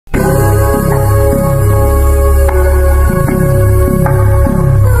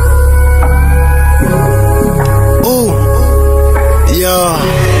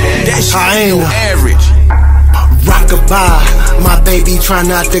baby, try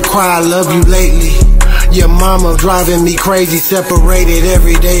not to cry, I love you lately. Your mama driving me crazy, separated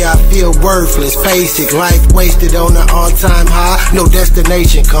every day, I feel worthless. Basic life wasted on an all-time high, no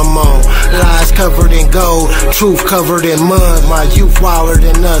destination, come on. Lies covered in gold, truth covered in mud, my youth wilder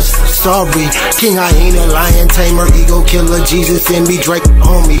than us. Sorry, King Hyena, lion tamer, ego killer, Jesus in me, Drake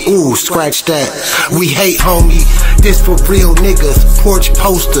homie. Ooh, scratch that, we hate homie. This for real niggas, porch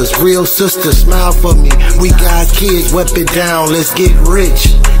posters, real sisters, smile for me. We got kids, whip it down, let's get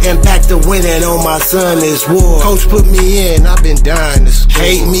rich. And back to winning on my son is war. Coach put me in, I've been dying to score.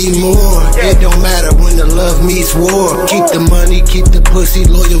 Hate me more, it don't matter when the love meets war. Keep the money, keep the pussy,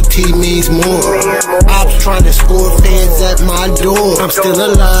 loyalty means more. Ops trying to score, fans at my door. I'm still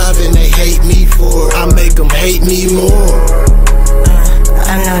alive and they hate me for it. I make them hate me more.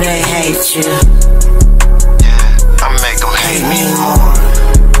 I know they hate you. Yeah, I make them hate me more.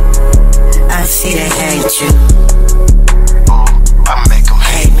 I see they hate you.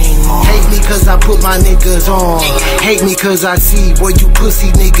 Hate me cause I put my niggas on. Hate me cause I see where you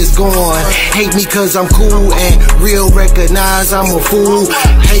pussy niggas gone. Hate me cause I'm cool and real recognize I'm a fool.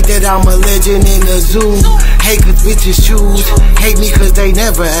 Hate that I'm a legend in the zoo. Hate cause bitches choose. Hate me cause they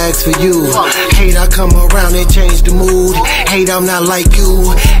never ask for you. Hate I come around and change the mood. Hate I'm not like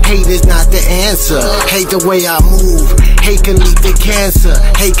you. Hate is not the answer. Hate the way I move. Hate can lead to cancer.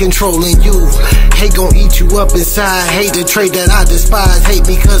 Hate controlling you. Hate gon' eat you up inside. Hate the trait that I despise. Hate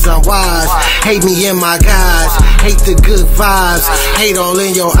me cause I'm wise. Hate me and my guys. Hate the good vibes. Hate all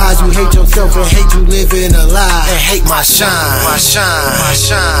in your eyes. You hate yourself and hate you living a lie. And hate my shine. My shine. My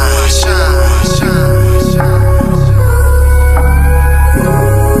shine. My shine. My shine.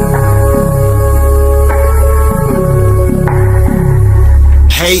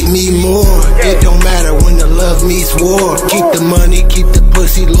 Hate me more, it don't matter when the love meets war. Keep the money, keep the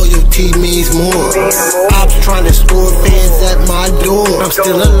pussy, loyalty means more. Ops trying to score, fans at my door. I'm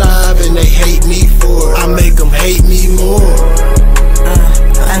still alive and they hate me for it. I make them hate me more.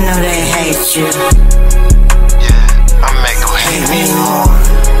 I know they hate you. Yeah, I make them hate me more.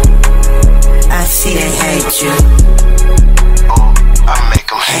 I see they hate you.